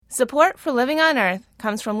Support for Living on Earth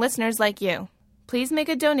comes from listeners like you. Please make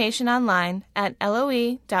a donation online at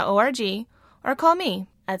loe.org or call me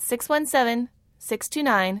at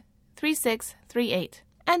 617-629-3638.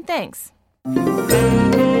 And thanks. From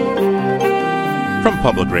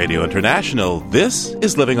Public Radio International, this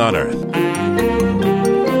is Living on Earth.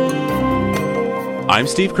 I'm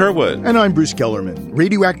Steve Curwood. And I'm Bruce Gellerman.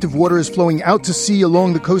 Radioactive water is flowing out to sea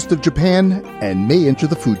along the coast of Japan and may enter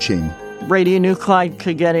the food chain. Radionuclide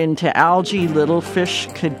could get into algae. Little fish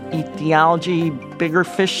could eat the algae. Bigger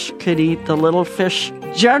fish could eat the little fish.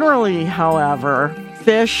 Generally, however,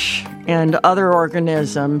 fish and other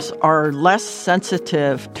organisms are less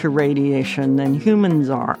sensitive to radiation than humans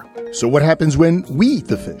are. So what happens when we eat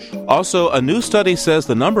the fish? Also, a new study says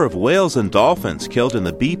the number of whales and dolphins killed in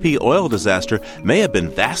the BP oil disaster may have been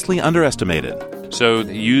vastly underestimated. So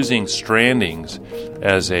using strandings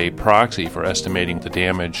as a proxy for estimating the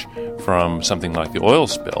damage from something like the oil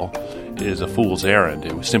spill is a fool's errand.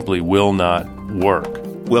 It simply will not work.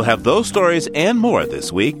 We'll have those stories and more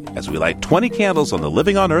this week as we light 20 candles on the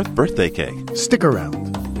Living on Earth birthday cake. Stick around.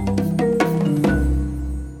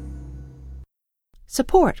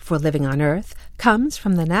 Support for Living on Earth comes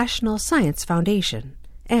from the National Science Foundation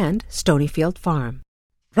and Stonyfield Farm.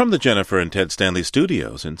 From the Jennifer and Ted Stanley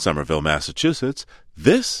Studios in Somerville, Massachusetts,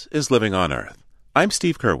 this is Living on Earth. I'm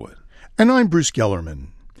Steve Curwood. And I'm Bruce Gellerman.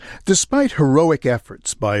 Despite heroic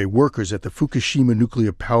efforts by workers at the Fukushima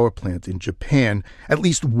nuclear power plant in Japan, at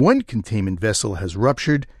least one containment vessel has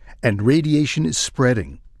ruptured and radiation is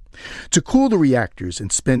spreading. To cool the reactors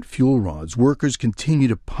and spent fuel rods, workers continue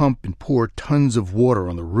to pump and pour tons of water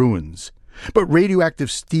on the ruins. But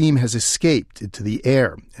radioactive steam has escaped into the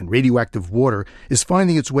air, and radioactive water is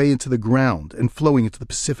finding its way into the ground and flowing into the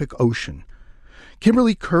Pacific Ocean.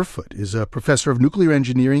 Kimberly Kerfoot is a professor of nuclear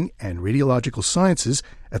engineering and radiological sciences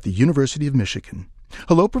at the University of Michigan.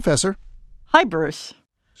 Hello, Professor. Hi, Bruce.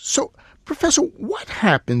 So, Professor, what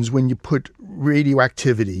happens when you put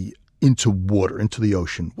radioactivity into water, into the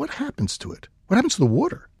ocean? What happens to it? What happens to the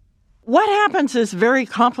water? What happens is very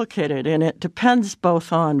complicated, and it depends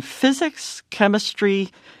both on physics, chemistry,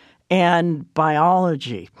 and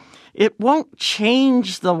biology. It won't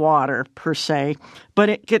change the water, per se, but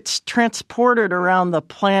it gets transported around the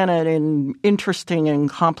planet in interesting and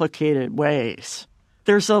complicated ways.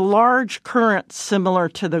 There's a large current similar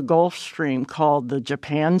to the Gulf Stream called the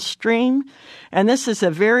Japan Stream, and this is a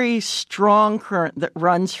very strong current that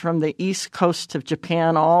runs from the east coast of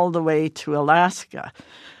Japan all the way to Alaska.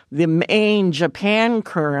 The main Japan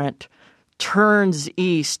current turns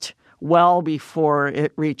east well before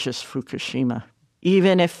it reaches Fukushima.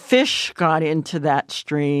 Even if fish got into that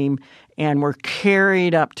stream and were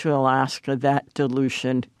carried up to Alaska, that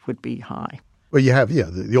dilution would be high. Well, you have,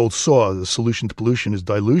 the old saw, the solution to pollution is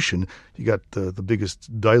dilution. You got the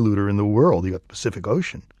biggest diluter in the world. You got the Pacific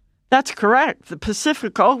Ocean. That's correct. The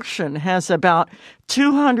Pacific Ocean has about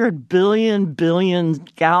 200 billion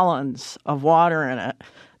gallons of water in it.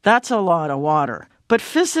 That's a lot of water. But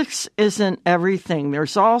physics isn't everything.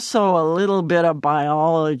 There's also a little bit of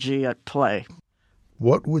biology at play.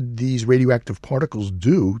 What would these radioactive particles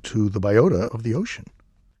do to the biota of the ocean?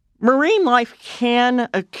 Marine life can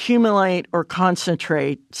accumulate or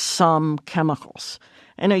concentrate some chemicals.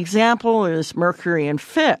 An example is mercury in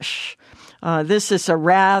fish. This is a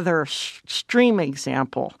rather extreme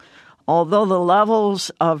example. Although the levels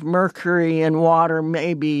of mercury in water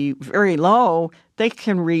may be very low, they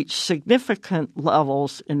can reach significant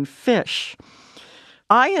levels in fish.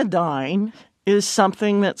 Iodine is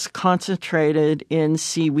something that's concentrated in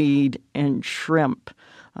seaweed and shrimp.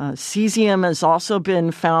 Cesium has also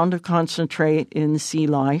been found to concentrate in sea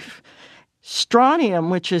life. Strontium,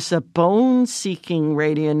 which is a bone-seeking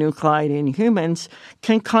radionuclide in humans,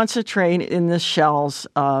 can concentrate in the shells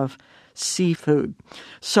of seafood.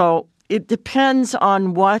 So it depends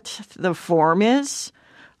on what the form is,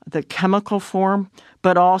 the chemical form,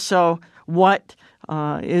 but also what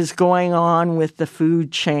is going on with the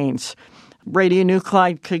food chains.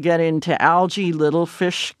 Radionuclide could get into algae. Little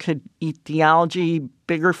fish could eat the algae.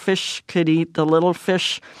 Bigger fish could eat the little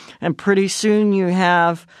fish. And pretty soon you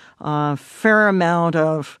have a fair amount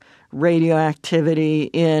of radioactivity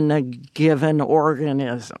in a given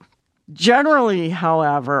organism. Generally,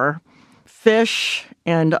 however, fish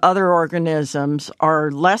and other organisms are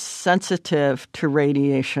less sensitive to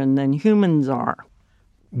radiation than humans are.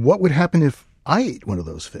 What would happen if I ate one of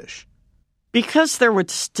those fish? Because there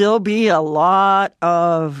would still be a lot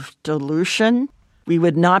of dilution, we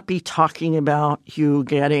would not be talking about you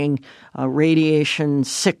getting radiation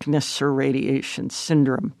sickness or radiation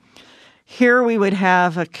syndrome. Here we would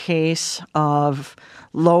have a case of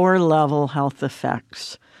lower level health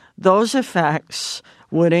effects. Those effects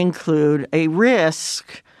would include a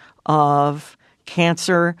risk of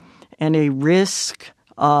cancer and a risk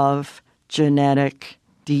of genetic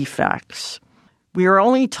defects. We are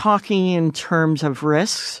only talking in terms of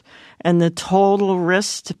risks, and the total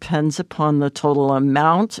risk depends upon the total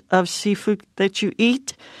amount of seafood that you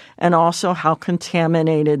eat and also how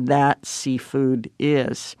contaminated that seafood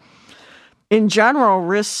is. In general,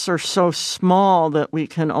 risks are so small that we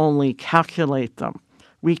can only calculate them.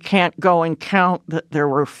 We can't go and count that there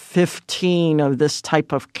were 15 of this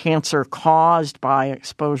type of cancer caused by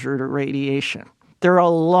exposure to radiation. There are a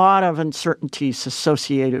lot of uncertainties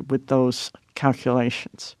associated with those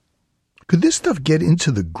calculations. Could this stuff get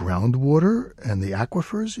into the groundwater and the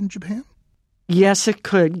aquifers in Japan? Yes, it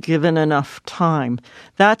could, given enough time.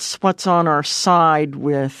 That's what's on our side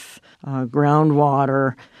with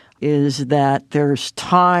groundwater, is that there's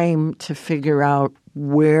time to figure out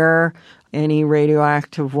where any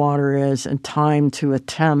radioactive water is and time to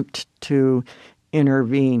attempt to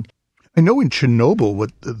intervene. I know in Chernobyl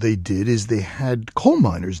what they did is they had coal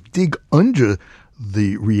miners dig under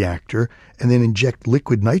the reactor and then inject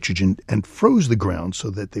liquid nitrogen and froze the ground so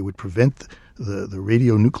that they would prevent the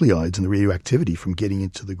radionuclides and the radioactivity from getting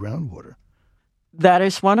into the groundwater. That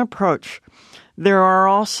is one approach. There are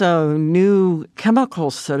also new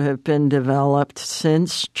chemicals that have been developed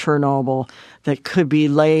since Chernobyl that could be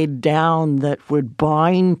laid down that would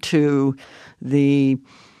bind to the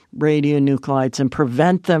radionuclides and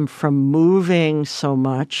prevent them from moving so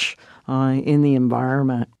much in the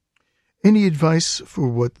environment. Any advice for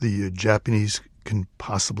what the Japanese can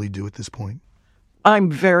possibly do at this point?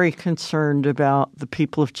 I'm very concerned about the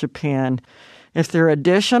people of Japan. If there are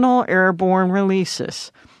additional airborne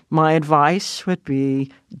releases, my advice would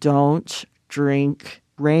be don't drink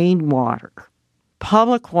rainwater.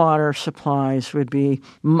 Public water supplies would be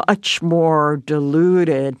much more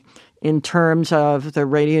diluted in terms of the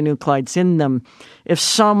radionuclides in them. If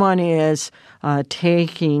someone is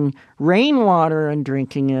taking rainwater and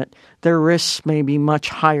drinking it, their risks may be much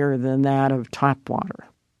higher than that of tap water.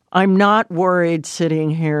 I'm not worried sitting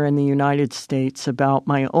here in the United States about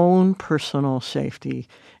my own personal safety.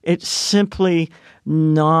 It's simply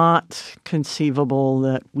not conceivable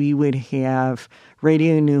that we would have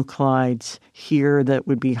radionuclides here that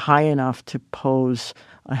would be high enough to pose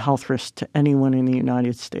a health risk to anyone in the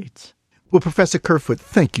United States. Well, Professor Kerfoot,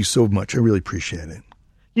 thank you so much. I really appreciate it.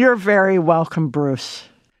 You're very welcome, Bruce.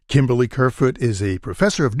 Kimberly Kerfoot is a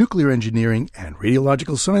professor of nuclear engineering and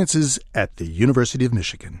radiological sciences at the University of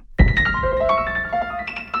Michigan.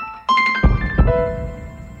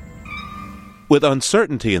 With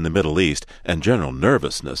uncertainty in the Middle East and general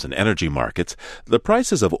nervousness in energy markets, the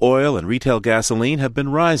prices of oil and retail gasoline have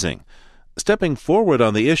been rising. Stepping forward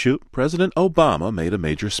on the issue, President Obama made a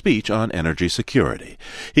major speech on energy security.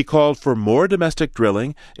 He called for more domestic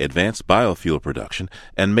drilling, advanced biofuel production,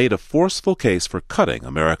 and made a forceful case for cutting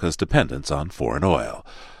America's dependence on foreign oil.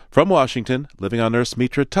 From Washington, Living on Earth's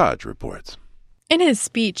Mitra Taj reports. In his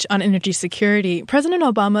speech on energy security, President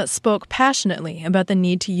Obama spoke passionately about the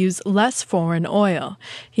need to use less foreign oil.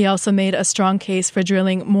 He also made a strong case for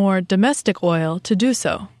drilling more domestic oil to do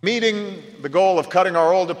so. Meeting the goal of cutting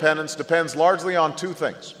our oil dependence depends largely on two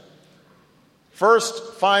things.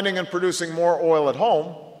 First, finding and producing more oil at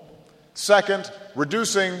home. Second,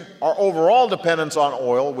 reducing our overall dependence on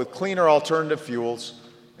oil with cleaner alternative fuels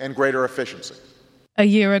and greater efficiency. A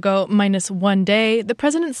year ago, minus 1 day, the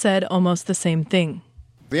president said almost the same thing.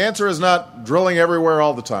 The answer is not drilling everywhere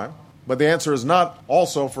all the time, but the answer is not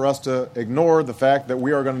also for us to ignore the fact that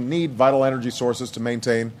we are going to need vital energy sources to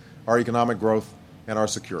maintain our economic growth and our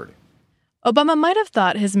security. Obama might have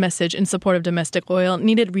thought his message in support of domestic oil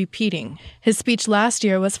needed repeating. His speech last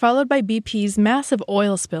year was followed by BP's massive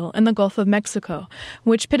oil spill in the Gulf of Mexico,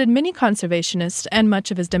 which pitted many conservationists and much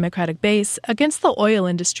of his Democratic base against the oil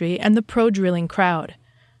industry and the pro-drilling crowd.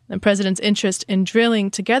 The president's interest in drilling,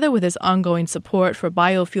 together with his ongoing support for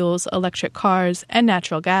biofuels, electric cars, and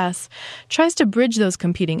natural gas, tries to bridge those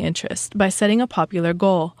competing interests by setting a popular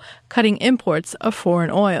goal, cutting imports of foreign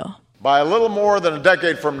oil. By a little more than a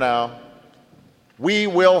decade from now, we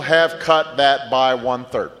will have cut that by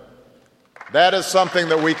 1/3. That is something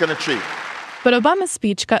that we can achieve. But Obama's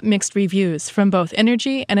speech got mixed reviews from both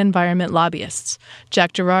energy and environment lobbyists.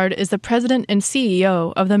 Jack Gerard is the president and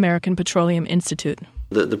CEO of the American Petroleum Institute.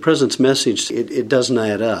 The president's message, it doesn't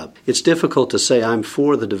add up. It's difficult to say I'm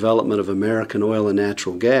for the development of American oil and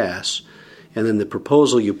natural gas, and then the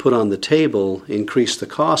proposal you put on the table increase the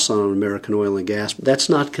costs on American oil and gas. That's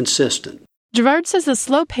not consistent. Gerard says the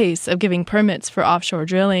slow pace of giving permits for offshore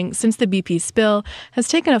drilling since the BP spill has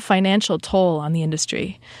taken a financial toll on the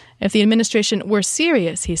industry. If the administration were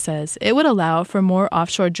serious, he says, it would allow for more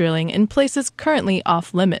offshore drilling in places currently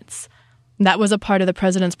off limits. That was a part of the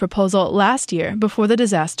president's proposal last year before the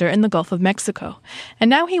disaster in the Gulf of Mexico. And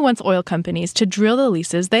now he wants oil companies to drill the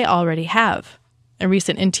leases they already have. A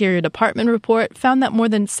recent Interior Department report found that more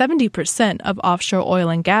than 70% of offshore oil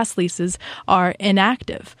and gas leases are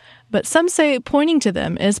inactive. But some say pointing to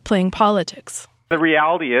them is playing politics. The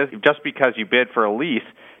reality is, just because you bid for a lease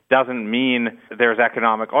doesn't mean there's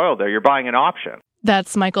economic oil there. You're buying an option.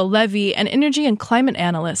 That's Michael Levy, an energy and climate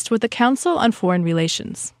analyst with the Council on Foreign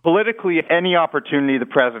Relations. Politically, any opportunity the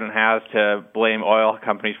president has to blame oil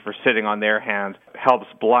companies for sitting on their hands helps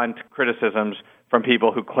blunt criticisms from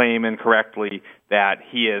people who claim incorrectly that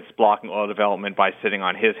he is blocking oil development by sitting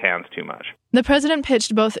on his hands too much. The president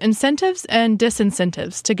pitched both incentives and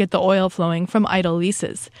disincentives to get the oil flowing from idle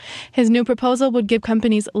leases. His new proposal would give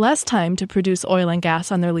companies less time to produce oil and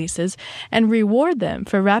gas on their leases and reward them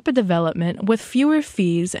for rapid development with fewer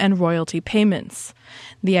fees and royalty payments.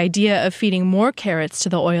 The idea of feeding more carrots to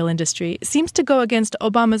the oil industry seems to go against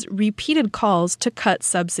Obama's repeated calls to cut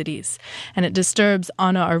subsidies, and it disturbs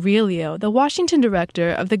Ana Aurelio, the Washington director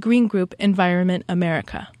of the Green Group Environment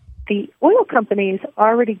America. The oil companies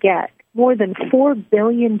already get more than $4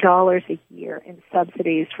 billion a year in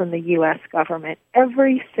subsidies from the U.S. government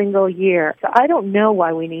every single year. So I don't know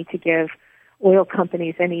why we need to give oil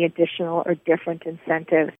companies any additional or different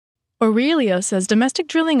incentives. Aurelio says domestic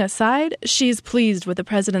drilling aside, she's pleased with the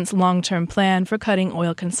president's long-term plan for cutting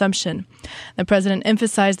oil consumption. The president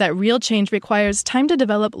emphasized that real change requires time to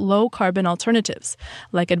develop low-carbon alternatives,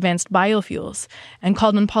 like advanced biofuels, and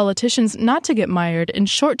called on politicians not to get mired in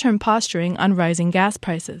short-term posturing on rising gas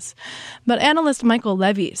prices. But analyst Michael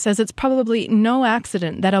Levy says it's probably no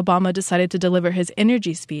accident that Obama decided to deliver his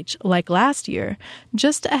energy speech, like last year,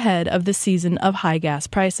 just ahead of the season of high gas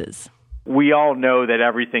prices. We all know that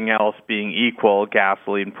everything else being equal,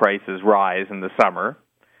 gasoline prices rise in the summer.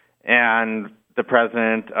 And the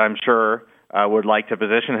president, I'm sure, would like to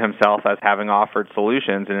position himself as having offered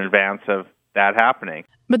solutions in advance of that happening.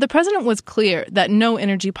 But the president was clear that no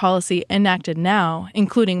energy policy enacted now,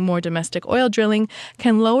 including more domestic oil drilling,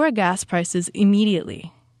 can lower gas prices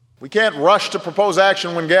immediately. We can't rush to propose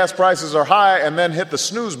action when gas prices are high and then hit the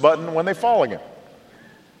snooze button when they fall again.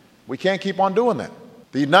 We can't keep on doing that.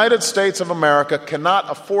 The United States of America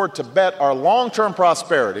cannot afford to bet our long-term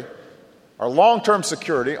prosperity, our long-term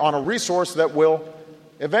security on a resource that will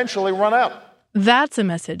eventually run out. That's a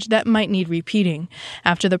message that might need repeating.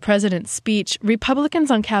 After the president's speech,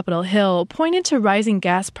 Republicans on Capitol Hill pointed to rising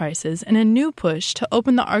gas prices and a new push to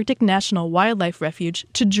open the Arctic National Wildlife Refuge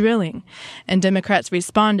to drilling. And Democrats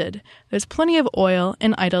responded, there's plenty of oil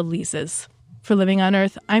in idle leases. For Living on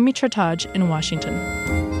Earth, I'm Mitra Taj in Washington.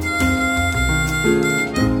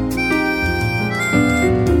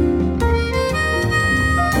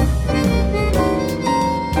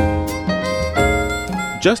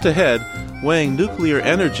 Just ahead, weighing nuclear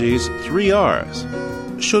energy's 3 R's.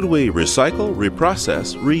 Should we recycle,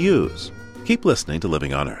 reprocess, reuse? Keep listening to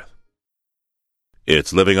Living on Earth.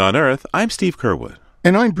 It's Living on Earth. I'm Steve Curwood.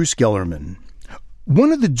 And I'm Bruce Gellerman.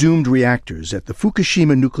 One of the doomed reactors at the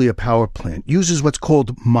Fukushima nuclear power plant uses what's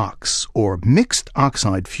called MOX, or mixed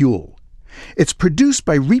oxide fuel. It's produced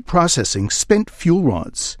by reprocessing spent fuel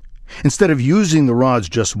rods. Instead of using the rods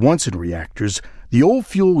just once in reactors, the old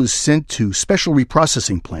fuel is sent to special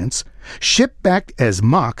reprocessing plants, shipped back as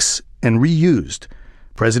MOX, and reused.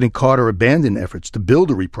 President Carter abandoned efforts to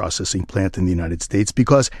build a reprocessing plant in the United States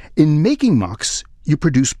because in making MOX, you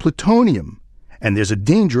produce plutonium, and there's a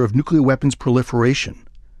danger of nuclear weapons proliferation.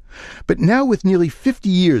 But now, with nearly 50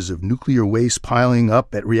 years of nuclear waste piling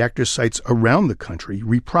up at reactor sites around the country,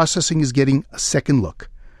 reprocessing is getting a second look.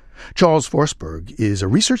 Charles Forsberg is a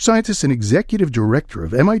research scientist and executive director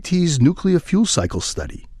of MIT's Nuclear Fuel Cycle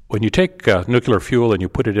Study. When you take nuclear fuel and you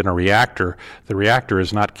put it in a reactor, the reactor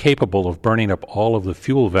is not capable of burning up all of the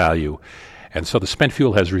fuel value. And so the spent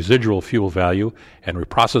fuel has residual fuel value, and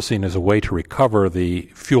reprocessing is a way to recover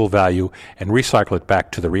the fuel value and recycle it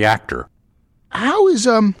back to the reactor. How is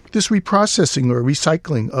this reprocessing or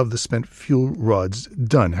recycling of the spent fuel rods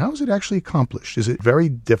done? How is it actually accomplished? Is it very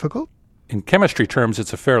difficult? In chemistry terms,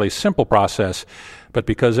 it's a fairly simple process, but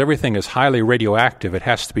because everything is highly radioactive, it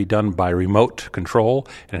has to be done by remote control,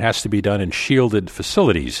 and it has to be done in shielded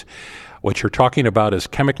facilities. What you're talking about is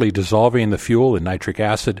chemically dissolving the fuel in nitric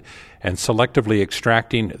acid and selectively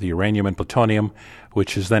extracting the uranium and plutonium,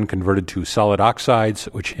 which is then converted to solid oxides,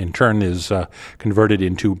 which in turn is converted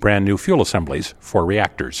into brand new fuel assemblies for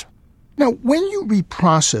reactors. Now, when you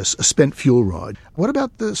reprocess a spent fuel rod, what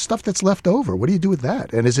about the stuff that's left over? What do you do with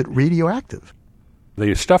that? And is it radioactive?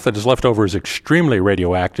 The stuff that is left over is extremely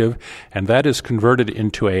radioactive, and that is converted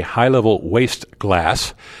into a high-level waste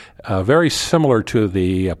glass, very similar to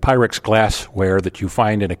the Pyrex glassware that you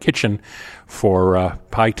find in a kitchen for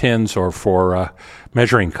pie tins or for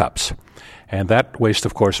measuring cups. And that waste,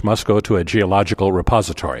 of course, must go to a geological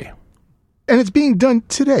repository. And it's being done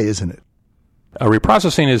today, isn't it?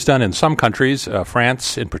 Reprocessing is done in some countries,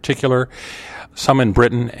 France in particular, some in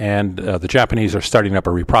Britain, and the Japanese are starting up a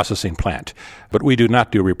reprocessing plant. But we do not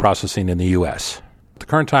do reprocessing in the U.S. At the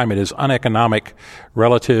current time, it is uneconomic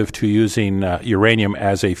relative to using uranium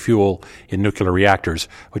as a fuel in nuclear reactors,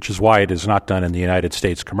 which is why it is not done in the United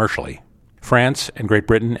States commercially. France and Great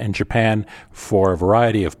Britain and Japan, for a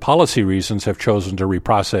variety of policy reasons, have chosen to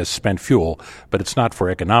reprocess spent fuel, but it's not for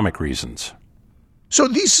economic reasons. So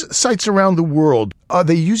these sites around the world, are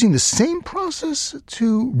they using the same process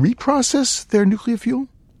to reprocess their nuclear fuel?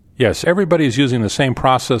 Yes, everybody's using the same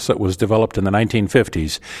process that was developed in the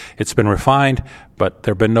 1950s. It's been refined, but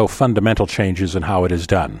there have been no fundamental changes in how it is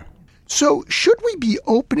done. So should we be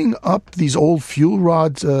opening up these old fuel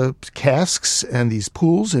rod casks and these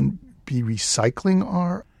pools and be recycling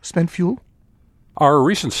our spent fuel? Our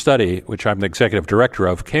recent study, which I'm the executive director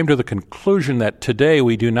of, came to the conclusion that today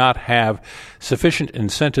we do not have sufficient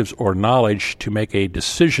incentives or knowledge to make a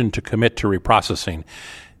decision to commit to reprocessing.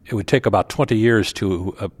 It would take about 20 years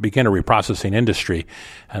to begin a reprocessing industry,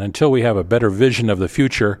 and until we have a better vision of the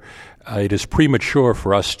future, it is premature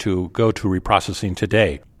for us to go to reprocessing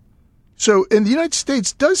today. So, and the United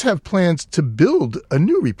States does have plans to build a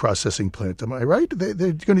new reprocessing plant, am I right?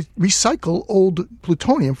 They're going to recycle old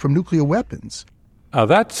plutonium from nuclear weapons.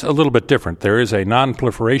 That's a little bit different. There is a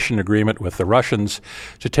non-proliferation agreement with the Russians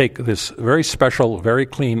to take this very special, very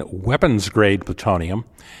clean weapons-grade plutonium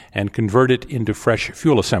and convert it into fresh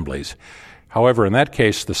fuel assemblies. However, in that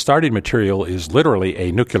case, the starting material is literally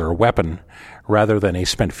a nuclear weapon rather than a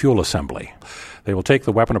spent fuel assembly. They will take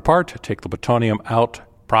the weapon apart, take the plutonium out,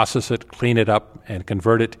 process it, clean it up, and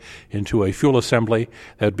convert it into a fuel assembly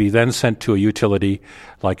that would be then sent to a utility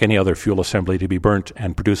like any other fuel assembly to be burnt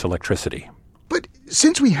and produce electricity. But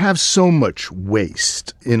since we have so much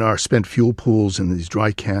waste in our spent fuel pools and these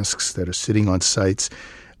dry casks that are sitting on sites,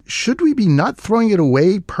 should we be not throwing it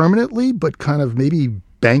away permanently, but kind of maybe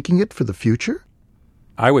banking it for the future?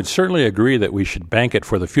 I would certainly agree that we should bank it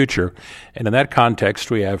for the future. And in that context,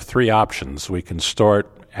 we have three options. We can store it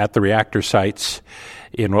at the reactor sites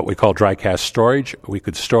in what we call dry cask storage. We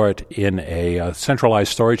could store it in a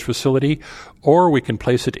centralized storage facility, or we can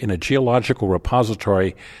place it in a geological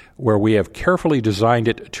repository where we have carefully designed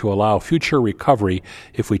it to allow future recovery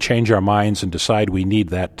if we change our minds and decide we need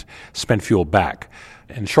that spent fuel back.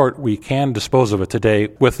 In short, we can dispose of it today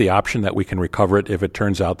with the option that we can recover it if it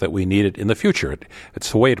turns out that we need it in the future.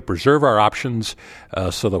 It's a way to preserve our options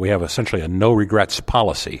so that we have essentially a no-regrets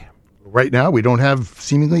policy. Right now, we don't have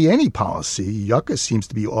seemingly any policy. Yucca seems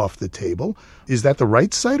to be off the table. Is that the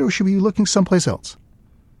right site, or should we be looking someplace else?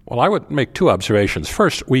 Well, I would make two observations.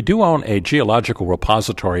 First, we do own a geological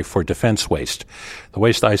repository for defense waste, the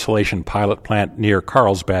Waste Isolation Pilot Plant near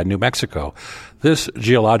Carlsbad, New Mexico. This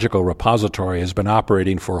geological repository has been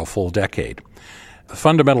operating for a full decade. The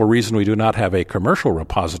fundamental reason we do not have a commercial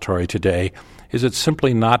repository today is it's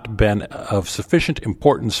simply not been of sufficient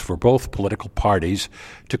importance for both political parties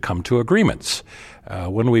to come to agreements.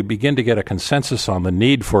 When we begin to get a consensus on the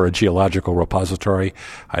need for a geological repository,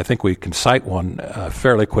 I think we can cite one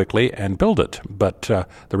fairly quickly and build it. But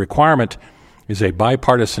the requirement is a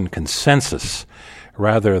bipartisan consensus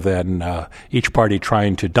rather than each party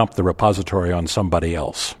trying to dump the repository on somebody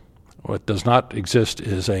else. What does not exist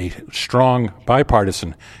is a strong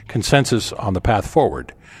bipartisan consensus on the path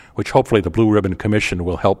forward, which hopefully the Blue Ribbon Commission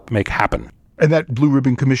will help make happen. And that Blue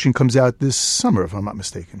Ribbon Commission comes out this summer, if I'm not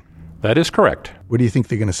mistaken. That is correct. What do you think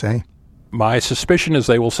they're going to say? My suspicion is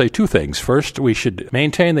they will say two things. First, we should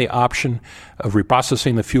maintain the option of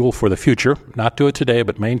reprocessing the fuel for the future, not do it today,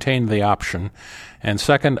 but maintain the option. And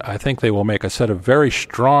second, I think they will make a set of very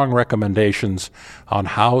strong recommendations on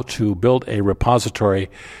how to build a repository,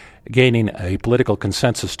 gaining a political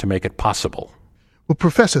consensus to make it possible. Well,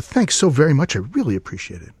 Professor, thanks so very much. I really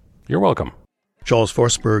appreciate it. You're welcome. Charles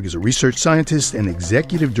Forsberg is a research scientist and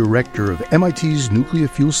executive director of MIT's Nuclear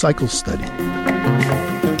Fuel Cycle Study.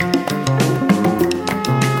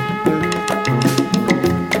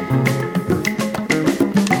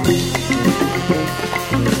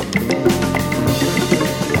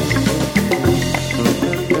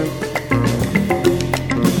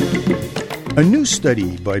 A new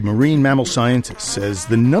study by marine mammal scientists says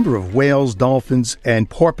the number of whales, dolphins, and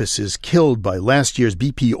porpoises killed by last year's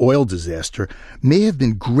BP oil disaster may have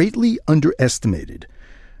been greatly underestimated.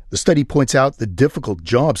 The study points out the difficult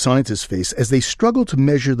job scientists face as they struggle to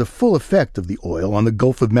measure the full effect of the oil on the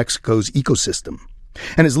Gulf of Mexico's ecosystem.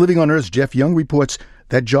 And as Living on Earth's Jeff Young reports,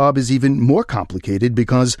 that job is even more complicated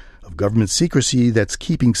because of government secrecy that's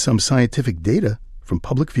keeping some scientific data from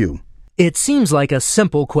public view. It seems like a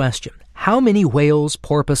simple question. How many whales,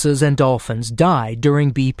 porpoises, and dolphins died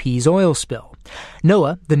during BP's oil spill?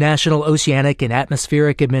 NOAA, the National Oceanic and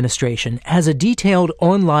Atmospheric Administration, has a detailed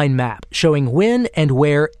online map showing when and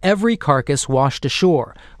where every carcass washed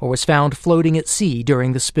ashore or was found floating at sea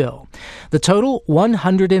during the spill. The total,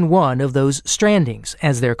 101 of those strandings,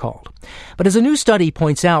 as they're called. But as a new study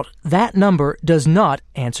points out, that number does not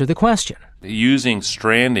answer the question. Using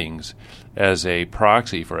strandings as a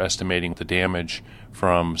proxy for estimating the damage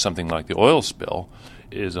from something like the oil spill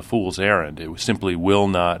is a fool's errand. It simply will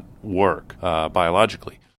not work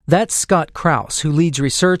biologically. That's Scott Krauss, who leads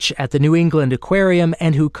research at the New England Aquarium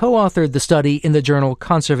and who co-authored the study in the journal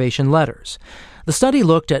Conservation Letters. The study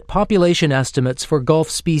looked at population estimates for Gulf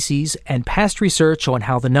species and past research on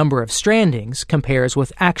how the number of strandings compares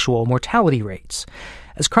with actual mortality rates.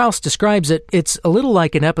 As Krauss describes it, it's a little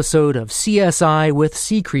like an episode of CSI with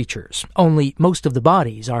sea creatures, only most of the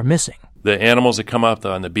bodies are missing. The animals that come up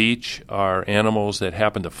on the beach are animals that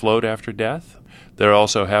happen to float after death. They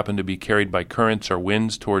also happen to be carried by currents or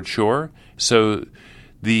winds toward shore. So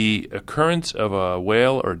the occurrence of a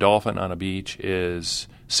whale or dolphin on a beach is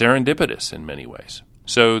serendipitous in many ways.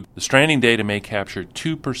 So the stranding data may capture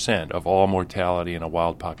 2% of all mortality in a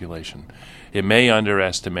wild population. It may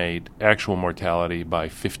underestimate actual mortality by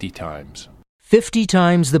 50 times. 50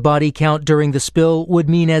 times the body count during the spill would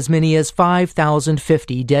mean as many as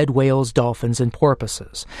 5,050 dead whales, dolphins, and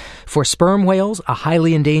porpoises. For sperm whales, a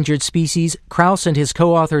highly endangered species, Krauss and his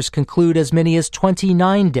co-authors conclude as many as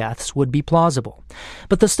 29 deaths would be plausible.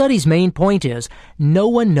 But the study's main point is no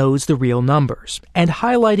one knows the real numbers, and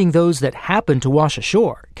highlighting those that happen to wash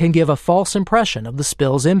ashore can give a false impression of the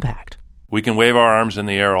spill's impact. We can wave our arms in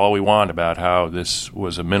the air all we want about how this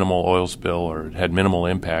was a minimal oil spill or had minimal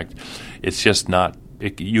impact. It's just not.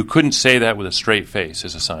 You couldn't say that with a straight face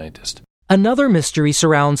as a scientist. Another mystery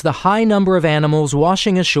surrounds the high number of animals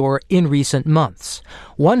washing ashore in recent months.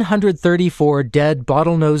 134 dead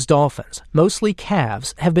bottlenose dolphins, mostly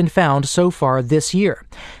calves, have been found so far this year,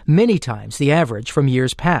 many times the average from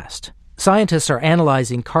years past. Scientists are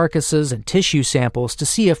analyzing carcasses and tissue samples to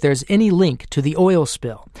see if there's any link to the oil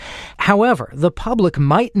spill. However, the public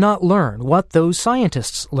might not learn what those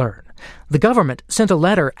scientists learn. The government sent a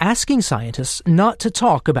letter asking scientists not to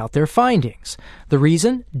talk about their findings. The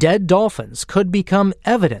reason? Dead dolphins could become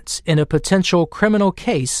evidence in a potential criminal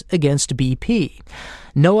case against BP.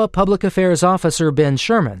 NOAA Public Affairs Officer Ben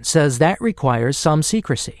Sherman says that requires some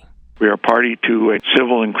secrecy. We are party to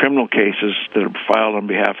civil and criminal cases that are filed on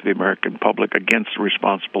behalf of the American public against the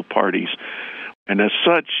responsible parties. And as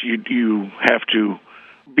such, you have to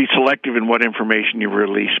be selective in what information you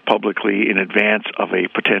release publicly in advance of a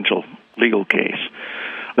potential legal case.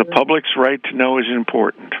 The public's right to know is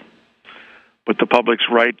important, but the public's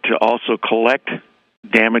right to also collect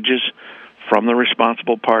damages from the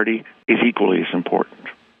responsible party is equally as important.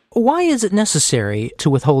 Why is it necessary to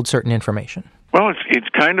withhold certain information? Well, it's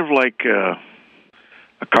kind of like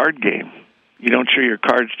a card game. You don't show your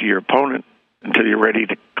cards to your opponent until you're ready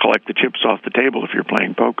to collect the chips off the table if you're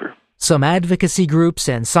playing poker. Some advocacy groups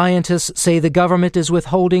and scientists say the government is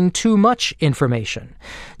withholding too much information.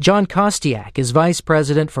 John Kostiak is vice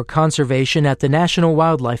president for conservation at the National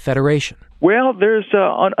Wildlife Federation. Well, there's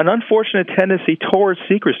an unfortunate tendency towards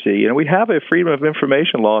secrecy. We have a freedom of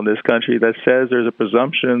information law in this country that says there's a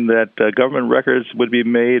presumption that government records would be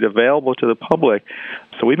made available to the public.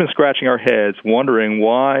 So we've been scratching our heads wondering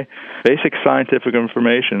why basic scientific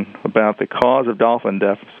information about the cause of dolphin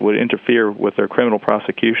deaths would interfere with their criminal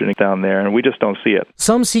prosecution down there, and we just don't see it.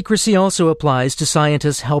 Some secrecy also applies to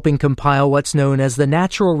scientists helping compile what's known as the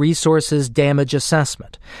Natural Resources Damage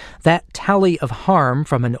Assessment. That tally of harm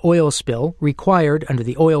from an oil spill required under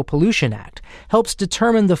the Oil Pollution Act helps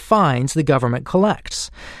determine the fines the government collects.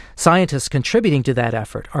 Scientists contributing to that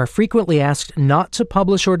effort are frequently asked not to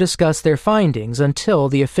publish or discuss their findings until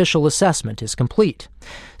the official assessment is complete.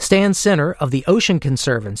 Stan Sinner of the Ocean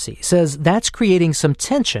Conservancy says that's creating some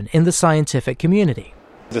tension in the scientific community.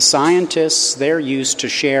 The scientists, they're used to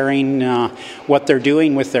sharing what they're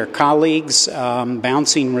doing with their colleagues,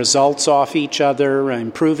 bouncing results off each other,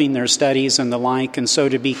 improving their studies and the like, and so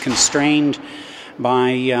to be constrained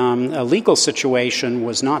by a legal situation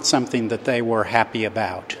was not something that they were happy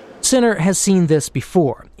about. Sinner has seen this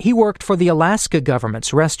before. He worked for the Alaska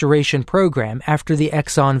government's restoration program after the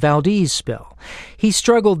Exxon Valdez spill. He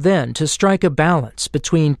struggled then to strike a balance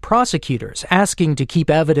between prosecutors asking to keep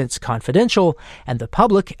evidence confidential and the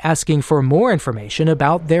public asking for more information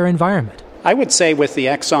about their environment. I would say with the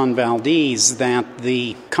Exxon Valdez that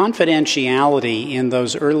the confidentiality in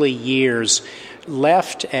those early years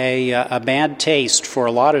left a bad taste for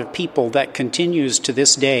a lot of people that continues to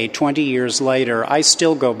this day, 20 years later. I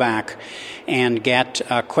still go back and get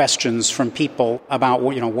questions from people about,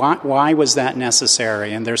 why was that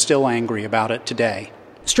necessary? And they're still angry about it today.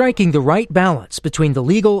 Striking the right balance between the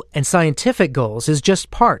legal and scientific goals is just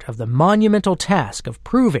part of the monumental task of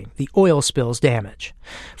proving the oil spill's damage.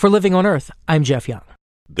 For Living on Earth, I'm Jeff Young.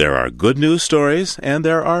 There are good news stories and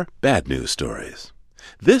there are bad news stories.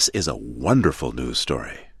 This is a wonderful news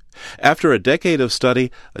story. After a decade of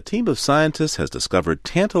study, a team of scientists has discovered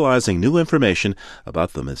tantalizing new information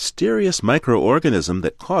about the mysterious microorganism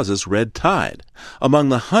that causes red tide. Among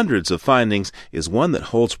the hundreds of findings is one that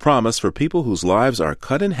holds promise for people whose lives are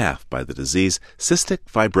cut in half by the disease cystic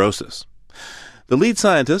fibrosis. The lead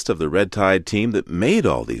scientist of the red tide team that made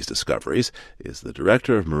all these discoveries is the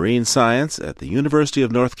director of marine science at the University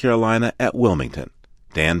of North Carolina at Wilmington,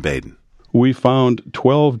 Dan Baden. We found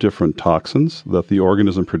 12 different toxins that the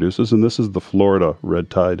organism produces, and this is the Florida red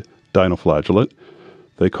tide dinoflagellate.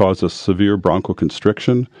 They cause a severe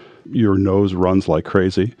bronchoconstriction. Your nose runs like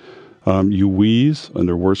crazy. You wheeze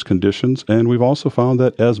under worse conditions, and we've also found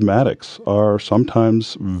that asthmatics are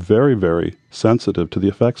sometimes very, very sensitive to the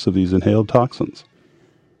effects of these inhaled toxins.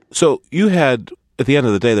 So you had, at the end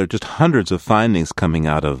of the day, there are just hundreds of findings coming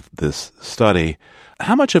out of this study.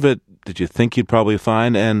 How much of it did you think you'd probably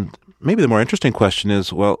find? And maybe the more interesting question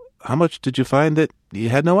is, well, how much did you find that you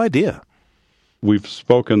had no idea? We've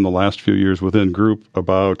spoken the last few years within group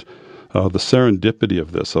about the serendipity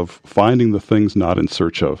of this, of finding the things not in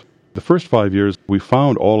search of. The first 5 years, we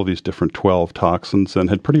found all of these different 12 toxins and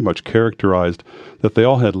had pretty much characterized that they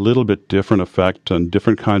all had a little bit different effect and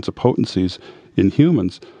different kinds of potencies in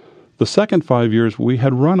humans. The second 5 years, we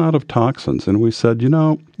had run out of toxins, and we said,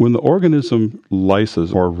 when the organism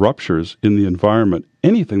lyses or ruptures in the environment,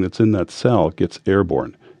 anything that's in that cell gets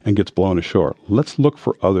airborne and gets blown ashore. Let's look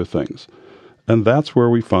for other things. And that's where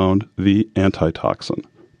we found the antitoxin,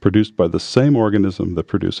 produced by the same organism that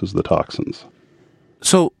produces the toxins.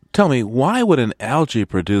 So tell me, why would an algae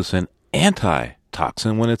produce an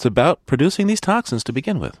antitoxin when it's about producing these toxins to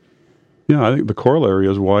begin with? Yeah, I think the corollary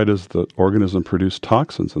is, why does the organism produce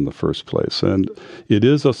toxins in the first place? And it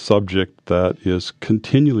is a subject that is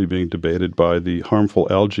continually being debated by the harmful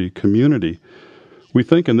algae community. We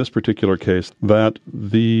think in this particular case that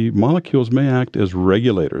the molecules may act as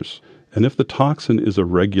regulators. And if the toxin is a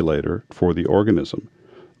regulator for the organism,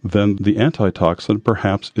 then the antitoxin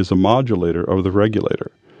perhaps is a modulator of the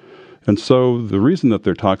regulator. And so the reason that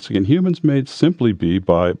they're toxic in humans may simply be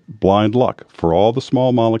by blind luck. For all the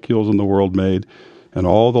small molecules in the world made and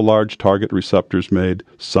all the large target receptors made,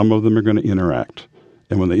 some of them are going to interact.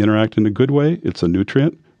 And when they interact in a good way, it's a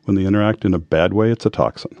nutrient. When they interact in a bad way, it's a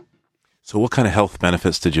toxin. So what kind of health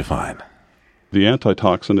benefits did you find? The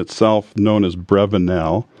antitoxin itself, known as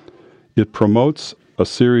Brevinel, it promotes a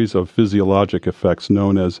series of physiologic effects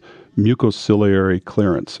known as mucociliary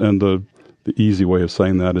clearance. And the easy way of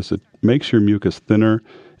saying that is it makes your mucus thinner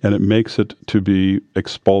and it makes it to be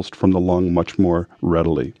expulsed from the lung much more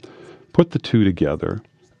readily. Put the two together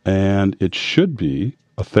and it should be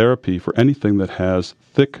a therapy for anything that has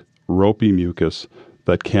thick, ropey mucus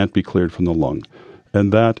that can't be cleared from the lung.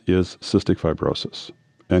 And that is cystic fibrosis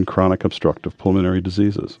and chronic obstructive pulmonary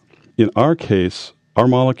diseases. In our case, our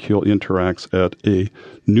molecule interacts at a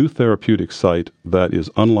new therapeutic site that is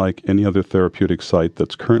unlike any other therapeutic site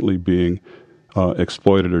that's currently being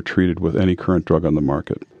exploited or treated with any current drug on the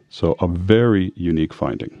market. So a very unique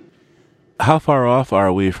finding. How far off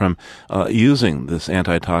are we from using this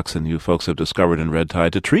antitoxin you folks have discovered in red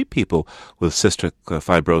tide to treat people with cystic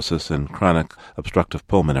fibrosis and chronic obstructive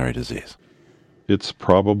pulmonary disease? It's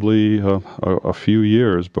probably a few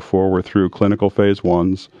years before we're through clinical phase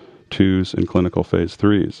 1s, 2s, and clinical phase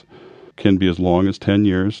 3s. Can be as long as 10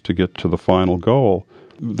 years to get to the final goal.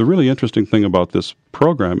 The really interesting thing about this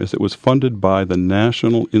program is it was funded by the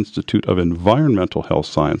National Institute of Environmental Health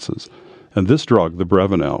Sciences. And this drug, the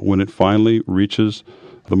Brevinel, when it finally reaches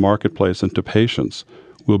the marketplace and to patients,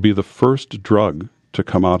 will be the first drug to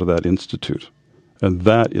come out of that institute. And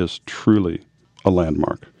that is truly a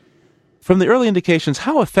landmark. From the early indications,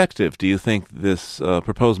 how effective do you think this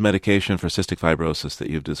proposed medication for cystic fibrosis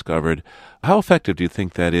that you've discovered, how effective do you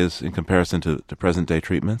think that is in comparison to present-day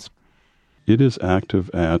treatments? It is active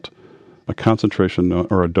at a concentration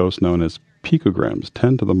or a dose known as picograms,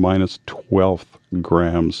 10 to the minus 12th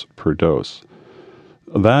grams per dose.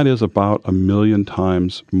 That is about 1 million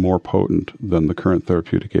times more potent than the current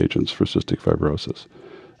therapeutic agents for cystic fibrosis.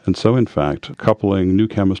 And so, in fact, coupling new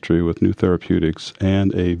chemistry with new therapeutics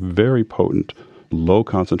and a very potent low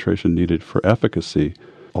concentration needed for efficacy,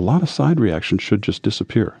 a lot of side reactions should just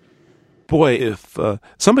disappear. Boy, if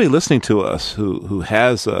somebody listening to us who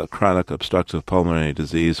has chronic obstructive pulmonary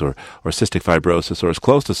disease or cystic fibrosis or is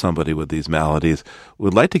close to somebody with these maladies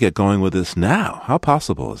would like to get going with this now, how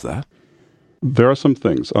possible is that? There are some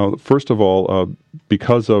things. First of all,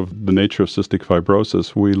 because of the nature of cystic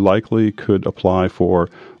fibrosis, we likely could apply for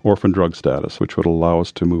orphan drug status, which would allow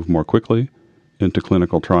us to move more quickly into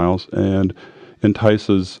clinical trials and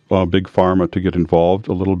entices big pharma to get involved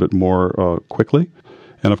a little bit more quickly.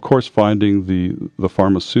 And of course, finding the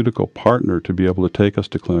pharmaceutical partner to be able to take us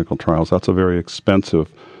to clinical trials, that's a very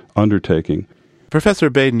expensive undertaking.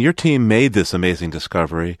 Professor Baden, your team made this amazing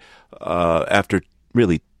discovery after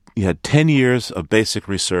really you had 10 years of basic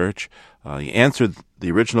research. You answered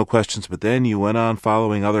the original questions, but then you went on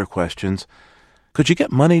following other questions. Could you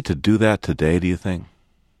get money to do that today, do you think?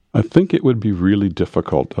 I think it would be really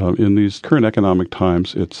difficult. In these current economic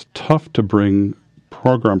times, it's tough to bring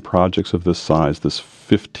program projects of this size, this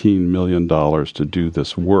 $15 million to do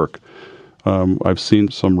this work. I've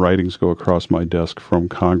seen some writings go across my desk from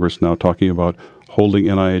Congress now talking about holding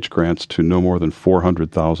NIH grants to no more than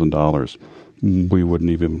 $400,000. We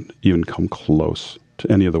wouldn't even come close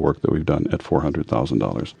to any of the work that we've done at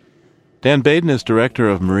 $400,000. Dan Baden is Director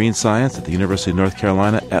of Marine Science at the University of North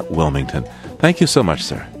Carolina at Wilmington. Thank you so much,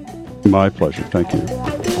 sir. My pleasure. Thank you.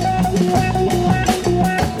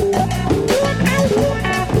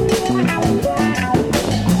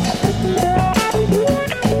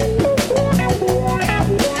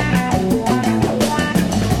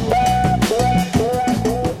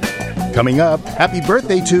 Coming up, happy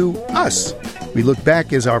birthday to us. We look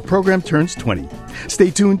back as our program turns 20. Stay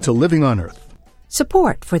tuned to Living on Earth.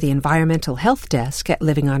 Support for the Environmental Health Desk at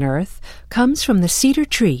Living on Earth comes from the Cedar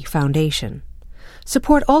Tree Foundation.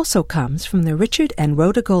 Support also comes from the Richard and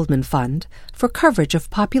Rhoda Goldman Fund for coverage of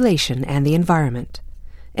population and the environment,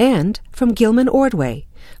 and from Gilman Ordway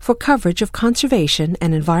for coverage of conservation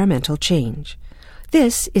and environmental change.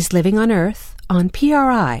 This is Living on Earth on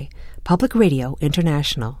PRI, Public Radio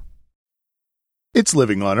International. It's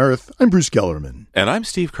Living on Earth. I'm Bruce Gellerman. And I'm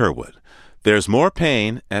Steve Kerwood. There's more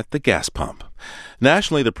pain at the gas pump.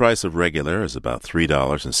 Nationally, the price of regular is about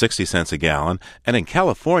 $3.60 a gallon, and in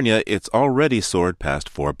California, it's already soared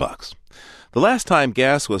past $4. The last time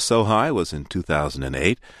gas was so high was in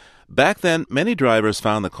 2008. Back then, many drivers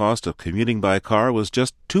found the cost of commuting by car was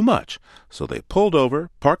just too much, so they pulled over,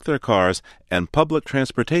 parked their cars, and public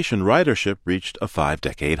transportation ridership reached a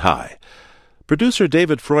 5-decade high. Producer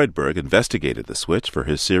David Freudberg investigated the switch for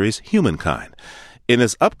his series Humankind. In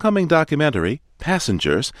his upcoming documentary,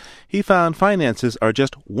 Passengers, he found finances are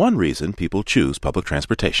just one reason people choose public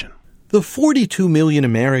transportation. The 42 million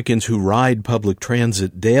Americans who ride public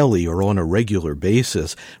transit daily or on a regular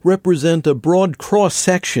basis represent a broad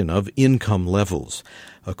cross-section of income levels.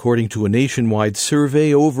 According to a nationwide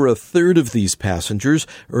survey, over a third of these passengers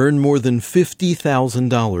earn more than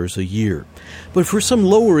 $50,000 a year. But for some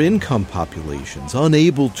lower-income populations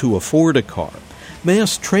unable to afford a car,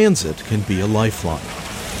 mass transit can be a lifeline.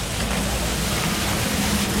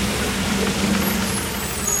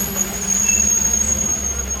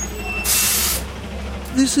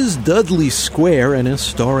 This is Dudley Square, an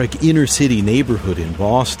historic inner-city neighborhood in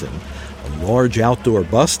Boston. A large outdoor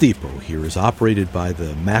bus depot here is operated by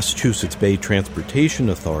the Massachusetts Bay Transportation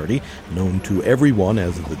Authority, known to everyone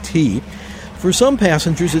as the T. For some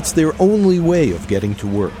passengers, it's their only way of getting to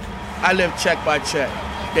work. I live check by check,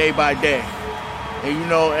 day by day.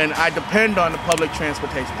 And, and I depend on the public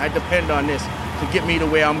transportation. I depend on this to get me to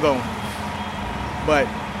where I'm going. But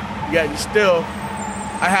yet still,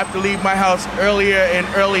 I have to leave my house earlier and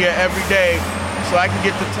earlier every day so I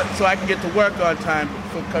can get to work on time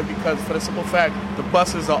because for the simple fact the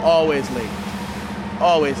buses are always late.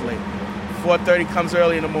 Always late. 4:30 comes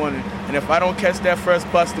early in the morning, and if I don't catch that first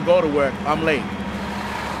bus to go to work, I'm late.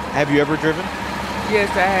 Have you ever driven?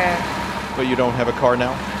 Yes, I have. But you don't have a car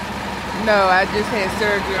now? No, I just had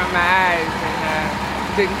surgery on my eyes and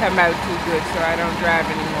didn't come out too good, so I don't drive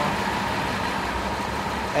anymore.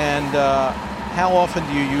 And how often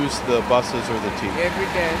do you use the buses or the T? Every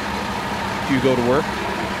day. Do you go to work?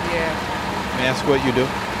 Yeah. May I ask what you do?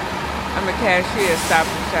 I'm a cashier, Stop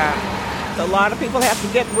and Shop. A lot of people have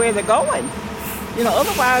to get where they're going.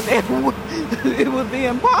 Otherwise it would be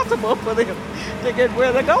impossible for them to get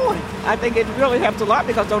where they're going. I think it really helps a lot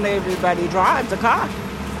because don't everybody drives a car.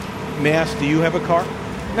 May I ask, do you have a car?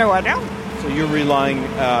 No, I don't. So you're relying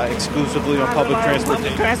exclusively on public transportation?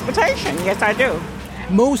 Public transportation, yes, I do.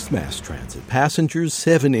 Most mass transit passengers,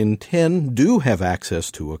 7 in 10, do have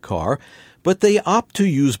access to a car, but they opt to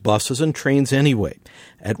use buses and trains anyway.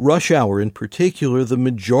 At rush hour in particular, the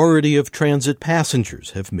majority of transit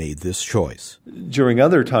passengers have made this choice. During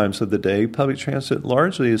other times of the day, public transit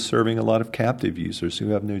largely is serving a lot of captive users who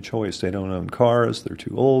have no choice. They don't own cars, they're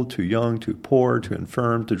too old, too young, too poor, too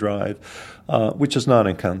infirm to drive, which is not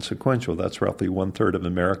inconsequential. That's roughly 1/3 of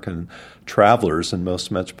American travelers in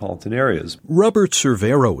most metropolitan areas. Robert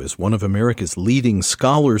Cervero is one of America's leading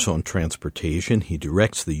scholars on transportation. He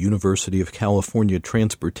directs the University of California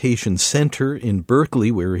Transportation Center in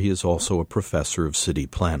Berkeley, where he is also a professor of city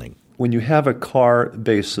planning. When you have a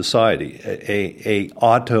car-based society, a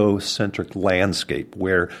auto-centric landscape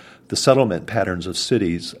where the settlement patterns of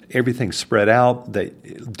cities, everything's spread out, the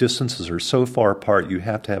distances are so far apart, you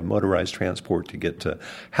have to have motorized transport to get to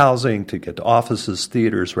housing, to get to offices,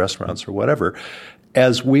 theaters, restaurants, or whatever.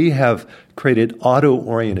 As we have created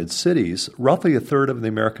auto-oriented cities, roughly 1/3 of the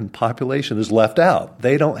American population is left out.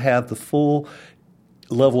 They don't have the full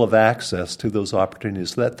level of access to those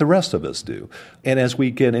opportunities that the rest of us do. And as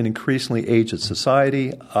we get an increasingly aged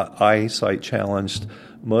society, eyesight-challenged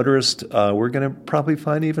motorists, we're going to probably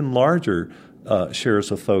find even larger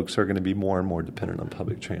shares of folks are going to be more and more dependent on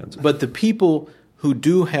public transit. But the people who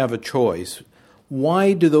do have a choice,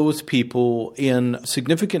 why do those people in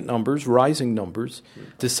significant numbers, rising numbers,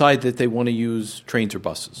 decide that they want to use trains or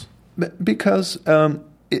buses? Because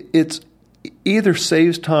it's either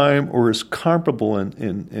saves time or is comparable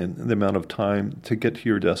in the amount of time to get to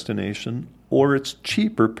your destination, or it's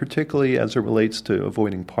cheaper, particularly as it relates to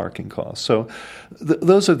avoiding parking costs. So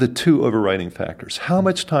those are the two overriding factors. How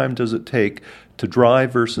much time does it take to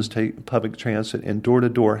drive versus take public transit? And door to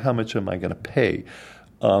door, how much am I going to pay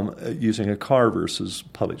using a car versus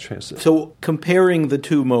public transit? So comparing the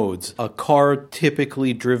two modes, a car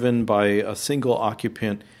typically driven by a single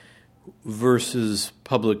occupant versus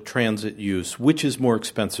public transit use, which is more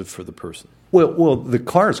expensive for the person? Well, the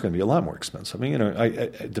car is going to be a lot more expensive. I mean,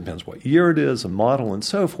 it depends what year it is, a model, and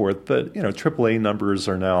so forth. But AAA numbers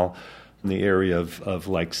are now in the area of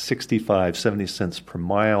like 65, 70 cents per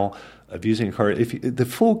mile of using a car. The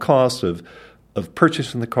full cost of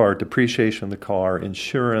purchasing the car, depreciation of the car,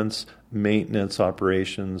 insurance, maintenance,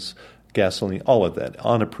 operations, gasoline, all of that.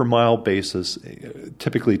 On a per mile basis,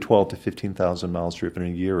 typically 12,000 to 15,000 miles driven a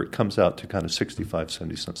year, it comes out to kind of 65,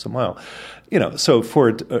 70 cents a mile. So for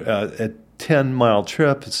a 10-mile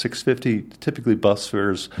trip, it's $6.50. Typically bus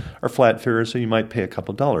fares are flat fares, so you might pay a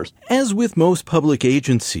couple dollars. As with most public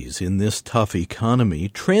agencies in this tough economy,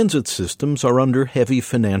 transit systems are under heavy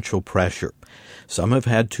financial pressure. Some have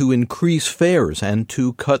had to increase fares and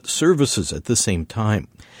to cut services at the same time.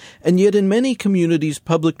 And yet in many communities,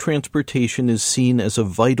 public transportation is seen as a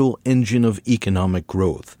vital engine of economic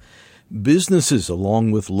growth. Businesses,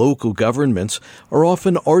 along with local governments, are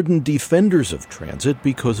often ardent defenders of transit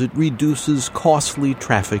because it reduces costly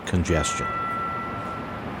traffic congestion.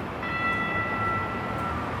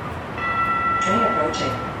 Train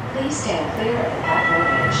approaching. Please stand clear of the platform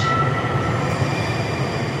edge.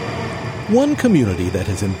 One community that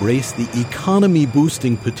has embraced the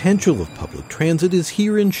economy-boosting potential of public transit is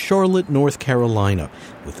here in Charlotte, North Carolina,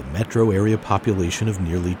 with a metro area population of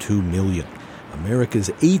nearly 2 million. America's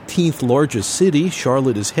 18th largest city,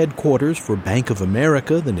 Charlotte is headquarters for Bank of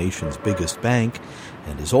America, the nation's biggest bank,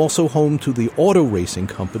 and is also home to the auto racing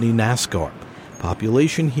company NASCAR.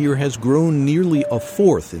 Population here has grown nearly a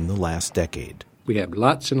fourth in the last decade. We have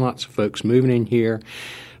lots and lots of folks moving in here,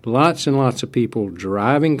 lots and lots of people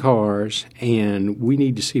driving cars, and we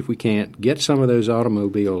need to see if we can't get some of those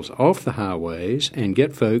automobiles off the highways and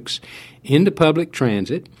get folks into public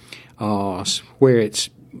transit where it's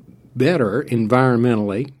better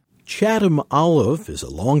environmentally. Chatham Olive is a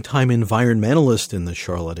longtime environmentalist in the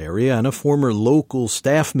Charlotte area and a former local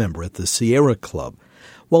staff member at the Sierra Club.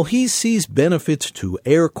 While he sees benefits to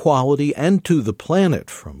air quality and to the planet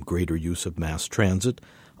from greater use of mass transit,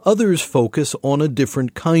 others focus on a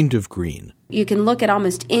different kind of green. You can look at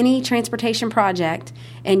almost any transportation project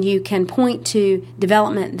and you can point to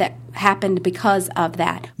development that happened because of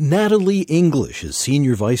that. Natalie English is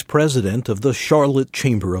Senior Vice President of the Charlotte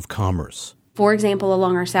Chamber of Commerce. For example,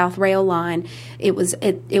 along our South Rail line, it was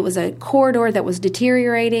a corridor that was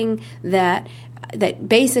deteriorating that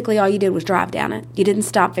basically all you did was drive down it. You didn't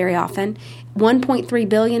stop very often. $1.3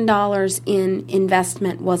 billion in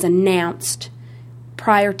investment was announced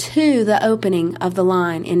prior to the opening of the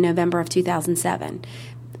line in November of 2007.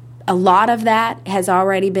 A lot of that has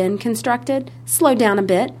already been constructed, slowed down a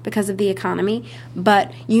bit because of the economy,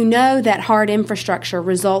 but you know that hard infrastructure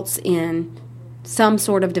results in some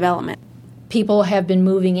sort of development. People have been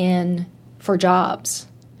moving in for jobs,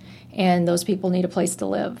 and those people need a place to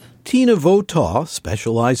live. Tina Votaw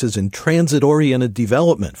specializes in transit-oriented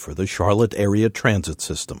development for the Charlotte area transit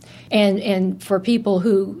system. And for people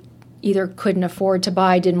who either couldn't afford to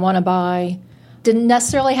buy, didn't want to buy, didn't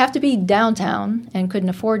necessarily have to be downtown and couldn't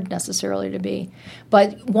afford necessarily to be,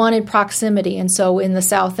 but wanted proximity. And so in the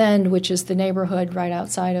South End, which is the neighborhood right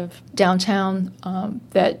outside of downtown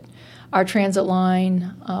that our transit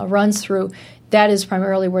line runs through, that is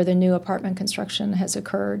primarily where the new apartment construction has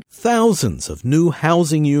occurred. Thousands of new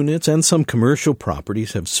housing units and some commercial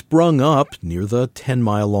properties have sprung up near the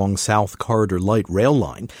 10-mile-long South Corridor Light Rail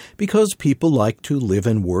line because people like to live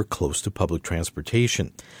and work close to public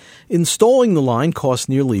transportation. Installing the line cost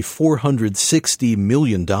nearly $460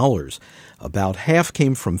 million. About half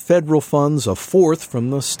came from federal funds, a fourth from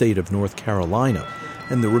the state of North Carolina,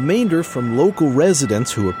 and the remainder from local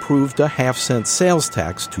residents who approved a half-cent sales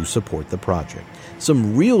tax to support the project.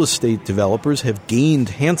 Some real estate developers have gained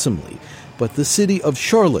handsomely, but the city of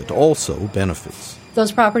Charlotte also benefits.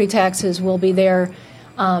 Those property taxes will be there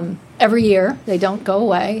every year. They don't go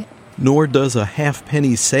away. Nor does a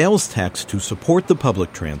half-penny sales tax to support the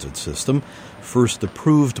public transit system, first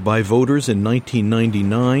approved by voters in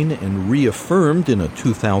 1999 and reaffirmed in a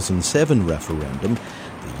 2007 referendum,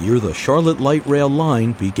 the year the Charlotte Light Rail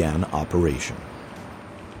line began operation.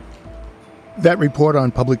 That report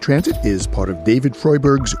on public transit is part of David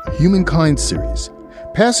Freuberg's Humankind series.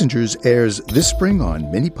 Passengers airs this spring on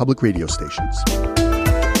many public radio stations.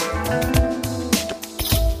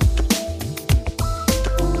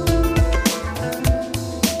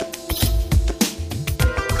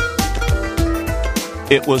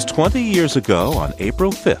 It was 20 years ago, on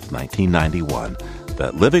April 5th, 1991,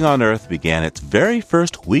 that Living on Earth began its very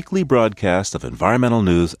first weekly broadcast of environmental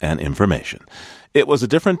news and information. It was a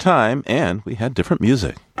different time, and we had different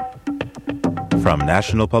music. From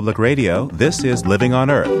National Public Radio, this is Living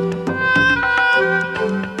on Earth.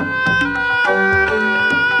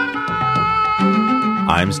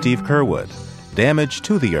 I'm Steve Curwood. Damage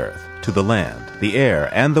to the earth, to the land, the air,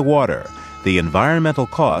 and the water. The environmental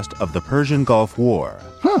cost of the Persian Gulf War.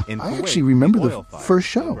 I actually remember the first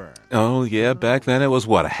show. Oh, yeah, back then it was,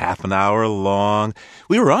 a half an hour long?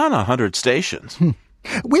 We were on 100 stations.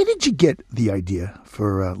 Where did you get the idea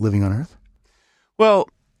for Living on Earth? Well,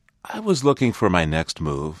 I was looking for my next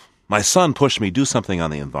move. My son pushed me to do something on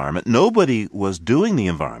the environment. Nobody was doing the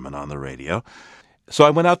environment on the radio. So I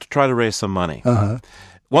went out to try to raise some money.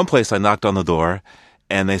 One place I knocked on the door,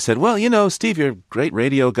 and they said, well, Steve, you're a great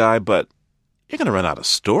radio guy, but you're going to run out of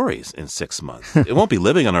stories in 6 months. It won't be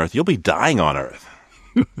Living on Earth. You'll be dying on Earth.